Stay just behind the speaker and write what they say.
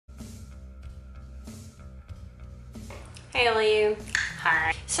Hey, all you.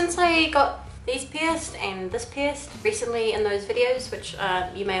 Hi. Since I got these pierced and this pierced recently in those videos, which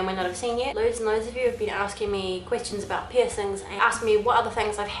you may or may not have seen yet, loads and loads of you have been asking me questions about piercings and asking me what other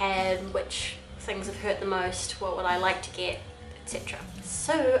things I've had, which things have hurt the most, what would I like to get, etc.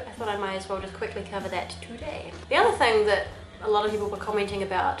 So I thought I might as well just quickly cover that today. The other thing that a lot of people were commenting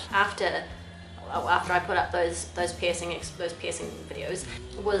about after I put up those piercing videos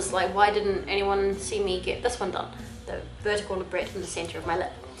was like, why didn't anyone see me get this one done? The vertical labret in the center of my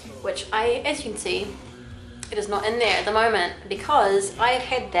lip, which as you can see, it is not in there at the moment because I have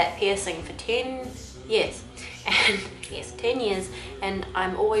had that piercing for 10 years. And yes, 10 years, and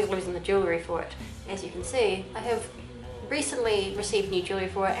I'm always losing the jewellery for it. As you can see, I have recently received new jewellery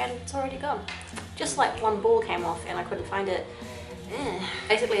for it and it's already gone. Just like one ball came off and I couldn't find it.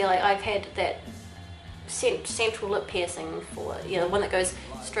 Basically, like, I've had that central lip piercing for, you know, one that goes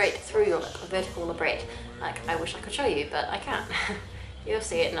straight through your lip, a vertical labret. Like, I wish I could show you, but I can't. You'll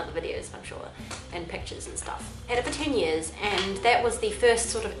see it in other videos, I'm sure, and pictures and stuff. Had it for 10 years, and that was the first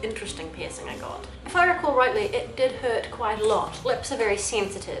sort of interesting piercing I got. If I recall rightly, it did hurt quite a lot. Lips are very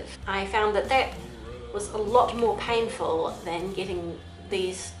sensitive. I found that was a lot more painful than getting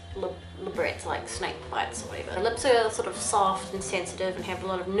these labrets, like snake bites or whatever. The lips are sort of soft and sensitive and have a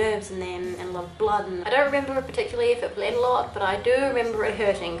lot of nerves in them and a lot of blood, and I don't remember particularly if it bled a lot, but I do remember it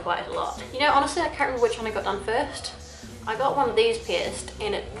hurting quite a lot. You know, honestly, I can't remember which one I got done first. I got one of these pierced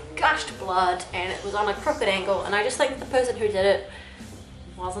and it gushed blood and it was on a crooked angle, and I just think the person who did it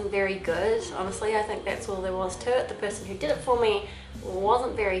wasn't very good. Honestly, I think that's all there was to it. The person who did it for me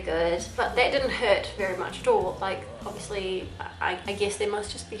wasn't very good, but that didn't hurt very much at all. Like, obviously, I guess there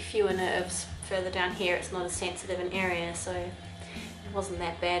must just be fewer nerves further down here. It's not as sensitive an area, so it wasn't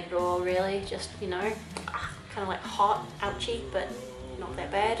that bad at all, really. Just, you know, kind of like hot, ouchy, but not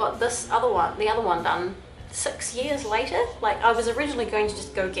that bad. But the other one done 6 years later. Like, I was originally going to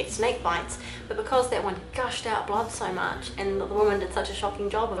just go get snake bites, but because that one gushed out blood so much and the woman did such a shocking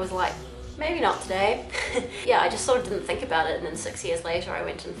job, I was like, maybe not today. Yeah, I just sort of didn't think about it, and then 6 years later I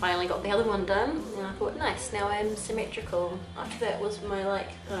went and finally got the other one done, and I thought, nice, now I'm symmetrical. After that was my, like,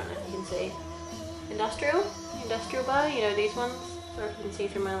 I don't know if you can see, industrial bar, you know, these ones. Sorry if you can see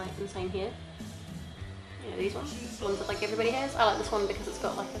through my, like, insane hair. You know, these ones, the ones that like everybody has. I like this one because it's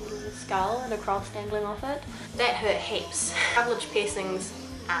got like a little skull and a cross dangling off it. That hurt heaps. Cartilage piercings,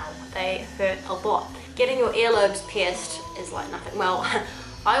 ow, they hurt a lot. Getting your earlobes pierced is like nothing. Well,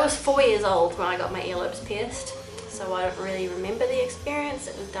 I was 4 years old when I got my earlobes pierced, so I don't really remember the experience.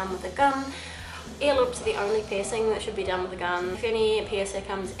 It was done with a gun. Earlobes are the only piercing that should be done with a gun. If any piercer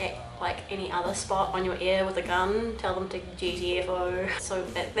comes at like any other spot on your ear with a gun, tell them to GTFO, so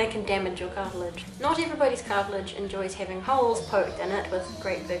that they can damage your cartilage. Not everybody's cartilage enjoys having holes poked in it with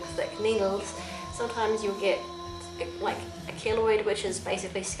great big thick needles. Sometimes you'll get like a keloid, which is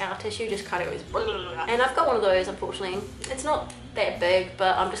basically scar tissue, just kind of goes blah. And I've got one of those, unfortunately. It's not that big,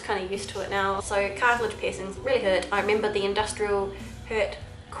 but I'm just kind of used to it now. So cartilage piercings really hurt. I remember the industrial hurt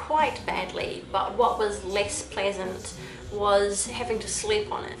quite badly, but what was less pleasant was having to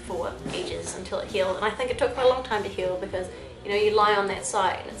sleep on it for ages until it healed. And I think it took quite a long time to heal because, you know, you lie on that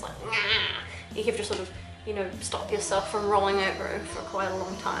side and it's like, you have to sort of, you know, stop yourself from rolling over for quite a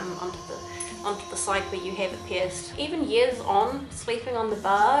long time onto the side where you have it pierced. Even years on, sleeping on the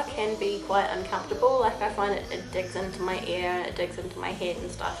bar can be quite uncomfortable. Like, I find it digs into my ear, it digs into my head and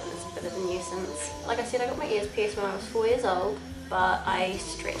stuff, and it's a bit of a nuisance. Like I said, I got my ears pierced when I was 4 years old, but I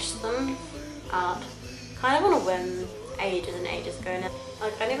stretched them out kind of on a whim ages and ages ago now.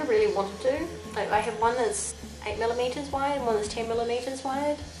 Like, I never really wanted to. Like, I have one that's 8mm wide and one that's 10mm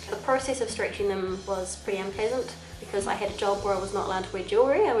wide. The process of stretching them was pretty unpleasant because I had a job where I was not allowed to wear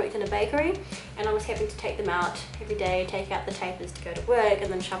jewellery. I worked in a bakery and I was having to take them out every day, take out the tapers to go to work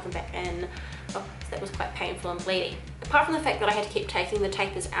and then shove them back in. Oh, that was quite painful and bleedy. Apart from the fact that I had to keep taking the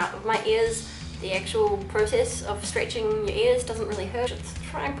tapers out of my ears, the actual process of stretching your ears doesn't really hurt. Just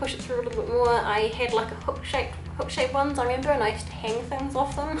try and push it through a little bit more. I had like a hook-shaped ones, I remember, and I used to hang things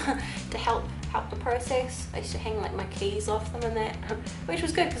off them to help the process. I used to hang like my keys off them and that, which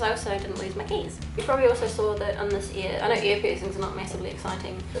was good because I also didn't lose my keys. You probably also saw that on this ear. I know ear piercings are not massively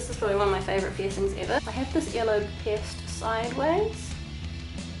exciting. This is probably one of my favourite piercings ever. I have this earlobe pierced sideways.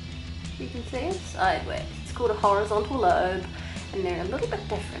 You can see it sideways. It's called a horizontal lobe, and they're a little bit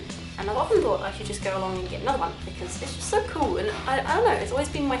different. And I've often thought I should just go along and get another one because it's just so cool, and I don't know, it's always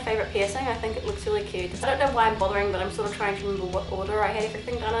been my favourite piercing. I think it looks really cute. I don't know why I'm bothering, but I'm sort of trying to remember what order I had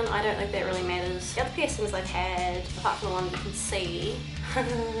everything done in. I don't think that really matters. The other piercings I've had, apart from the one you can see,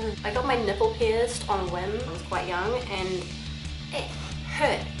 I got my nipple pierced on a whim. I was quite young and it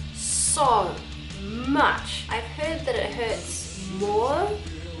hurt so much. I've heard that it it hurts more,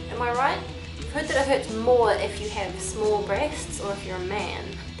 am I right? I've heard that it hurts more if you have small breasts or if you're a man.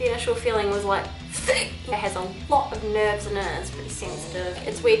 The initial feeling was like, it has a lot of nerves in it, it's pretty sensitive.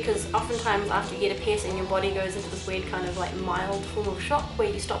 It's weird because oftentimes after you get a piercing your body goes into this weird kind of like mild form of shock where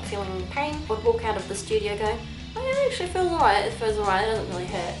you stop feeling pain. I would walk out of the studio going, I actually feel alright, it feels alright, it doesn't really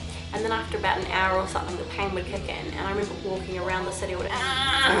hurt. And then after about an hour or something the pain would kick in, and I remember walking around the city with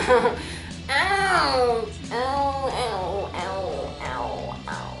ow, ow, ow, ow, ow, ow,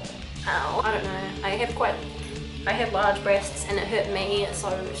 ow, ow. I don't know, I have large breasts and it hurt me, so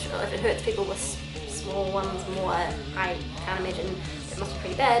if it hurts people with small ones more, I can't imagine it must be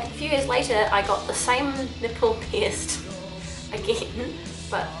pretty bad. A few years later I got the same nipple pierced again,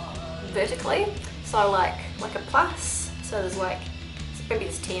 but vertically, so like a plus, so there's like, maybe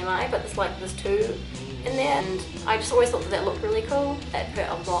it's TMI, but there's two in there, and I just always thought that looked really cool. That hurt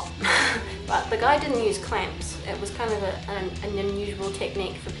a lot. But the guy didn't use clamps. It was kind of an unusual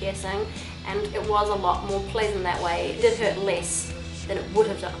technique for piercing, and it was a lot more pleasant that way. It did hurt less than it would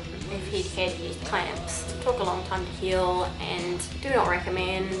have done if he'd had used clamps. It took a long time to heal, and do not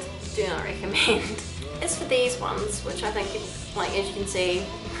recommend. As for these ones, which I think, like as you can see,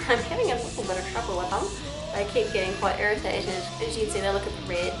 I'm having a little bit of trouble with them. I keep getting quite irritated. As you can see, they look a bit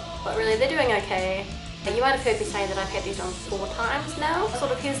red, but really they're doing okay. You might have heard me say that I've had these on 4 times now.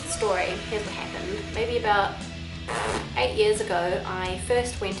 Sort of, here's the story, here's what happened. Maybe about 8 years ago, I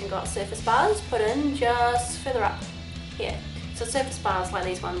first went and got surface bars put in just further up here. So surface bars like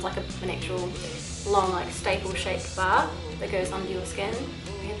these ones, like an actual long, like staple shaped bar that goes under your skin.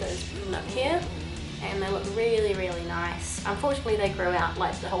 I had those put up here, and they look really, really nice. Unfortunately, they grew out,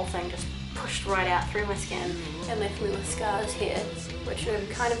 like the whole thing just pushed right out through my skin and left me with scars here, which are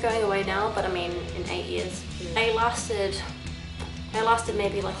kind of going away now, but I mean in 8 years. They lasted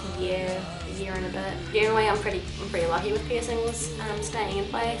maybe like a year and a bit. Generally I'm pretty lucky with piercings staying in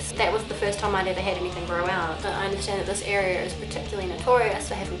place. That was the first time I'd ever had anything grow out, but I understand that this area is particularly notorious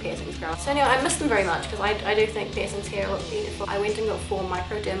for having piercings grow out. So anyway, I miss them very much because I do think piercings here look beautiful. I went and got 4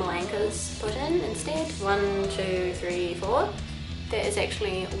 microdermal anchors put in instead. 1, 2, 3, 4. There is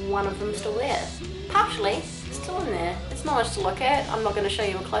actually one of them still there. Partially still in there. It's not much to look at. I'm not going to show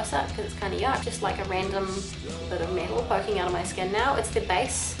you a close-up because it's kind of yuck. Just like a random bit of metal poking out of my skin now. It's the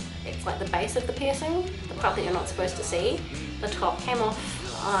base. It's like the base of the piercing, the part that you're not supposed to see. The top came off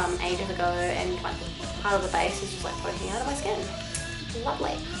ages ago, and like part of the base is just like poking out of my skin.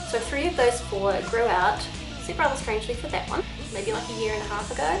 Lovely. So 3 of those 4 grew out, except rather strangely for that one. Maybe like a year and a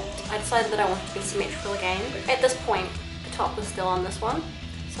half ago. I decided that I wanted to be symmetrical again. At this point, top was still on this one,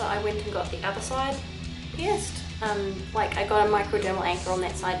 so I went and got the other side pierced. Like I got a microdermal anchor on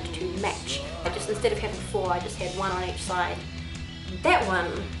that side to match. Instead of having 4, I just had 1 on each side. That one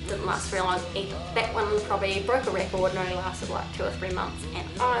didn't last very long either. That one probably broke a record and only lasted like 2 or 3 months, and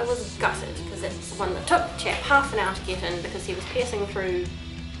I was gutted because it's the one that took the chap half an hour to get in because he was piercing through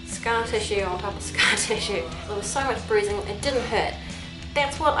scar tissue on top of scar tissue. There was so much bruising, it didn't hurt.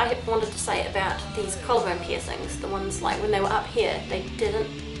 That's what I wanted to say about these collarbone piercings. The ones like when they were up here, they didn't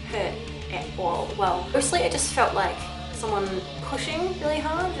hurt at all. Well, mostly it just felt like someone pushing really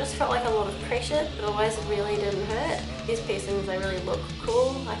hard. It just felt like a lot of pressure, but otherwise it really didn't hurt. These piercings, they really look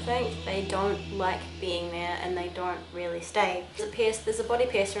cool, I think. They don't like being there and they don't really stay. There's a body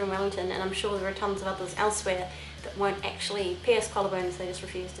piercer in Wellington, and I'm sure there are tons of others elsewhere that won't actually pierce collarbones, they just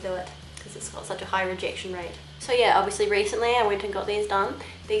refuse to do it because it's got such a high rejection rate. So yeah, obviously recently I went and got these done.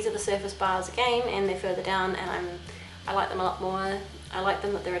 These are the surface bars again, and they're further down, and I like them a lot more. I like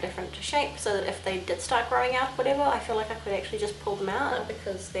them that they're a different shape, so that if they did start growing out, whatever, I feel like I could actually just pull them out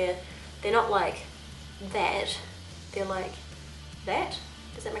because they're not like that. They're like that.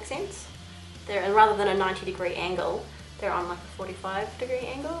 Does that make sense? And rather than a 90-degree angle, they're on like a 45-degree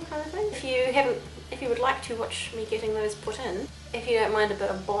angle kind of thing. If you would like to watch me getting those put in, if you don't mind a bit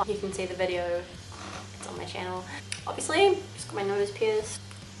of blood, you can see the video. It's on my channel. Obviously, just got my nose pierced.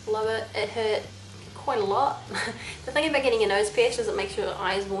 Love it. It hurt quite a lot. The thing about getting your nose pierced is it makes your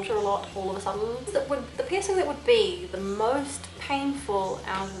eyes water a lot all of a sudden. The piercing that would be the most painful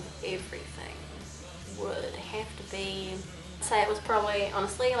out of everything would have to be, I'd say it was probably,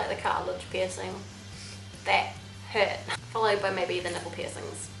 honestly, like the cartilage piercing. That hurt. Followed by maybe the nipple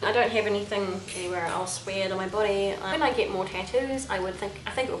piercings. I don't have anything anywhere else weird on my body. When I get more tattoos, I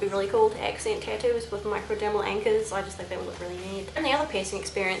think it would be really cool to accent tattoos with microdermal anchors. I just think that would look really neat. And the other piercing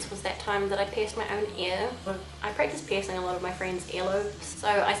experience was that time that I pierced my own ear. I practiced piercing a lot of my friends' earlobes, so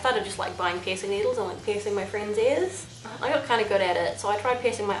I started just like buying piercing needles and like piercing my friends' ears. I got kind of good at it, so I tried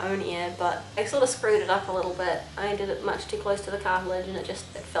piercing my own ear, but I sort of screwed it up a little bit. I did it much too close to the cartilage, and it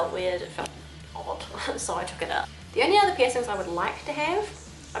felt weird. It felt odd, so I took it out. The only other piercings I would like to have,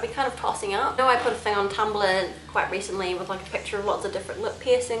 I've been kind of tossing up. I know I put a thing on Tumblr quite recently with like a picture of lots of different lip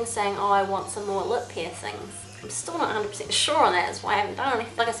piercings saying, oh, I want some more lip piercings. I'm still not 100% sure on that, that's why I haven't done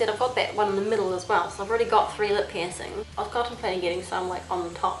anything. Like I said, I've got that one in the middle as well, so I've already got 3 lip piercings. I was contemplating getting some like on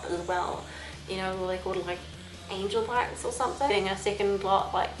the top as well. You know, they're called like angel bites or something. Getting a second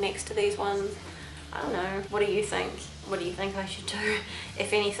lot like next to these ones. I don't know. What do you think? What do you think I should do,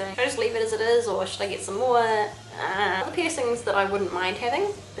 if anything? Should I just leave it as it is, or should I get some more? The piercings that I wouldn't mind having,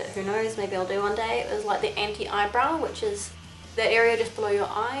 but who knows, maybe I'll do one day, is like the anti-eyebrow, which is that area just below your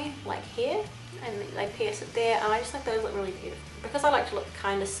eye, like here, and they pierce it there, and I just think those look really beautiful. Because I like to look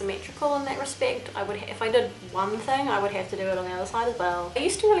kind of symmetrical in that respect, I would if I did one thing, I would have to do it on the other side as well. I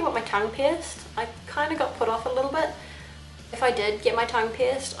used to really want my tongue pierced. I kind of got put off a little bit. If I did get my tongue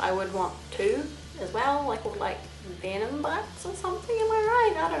pierced, I would want 2 as well, like venom bites or something, am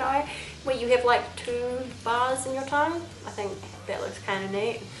I right? I don't know. Where you have like 2 bars in your tongue. I think that looks kind of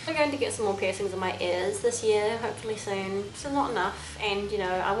neat. I'm going to get some more piercings in my ears this year, hopefully soon. So not enough, and you know,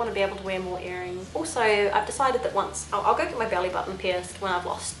 I want to be able to wear more earrings. Also, I've decided that once, I'll go get my belly button pierced when I've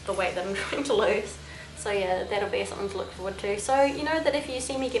lost the weight that I'm trying to lose. So yeah, that'll be something to look forward to. So you know that if you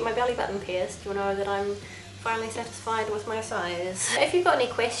see me get my belly button pierced, you'll know that I'm finally satisfied with my size. If you've got any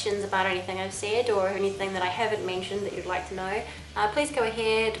questions about anything I've said or anything that I haven't mentioned that you'd like to know, please go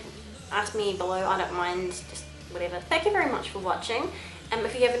ahead, ask me below, I don't mind, just whatever. Thank you very much for watching.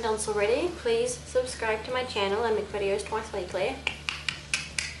 If you haven't done so already, please subscribe to my channel. I make videos twice weekly.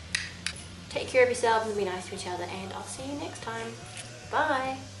 Take care of yourselves and be nice to each other, and I'll see you next time.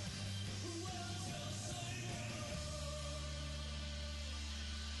 Bye!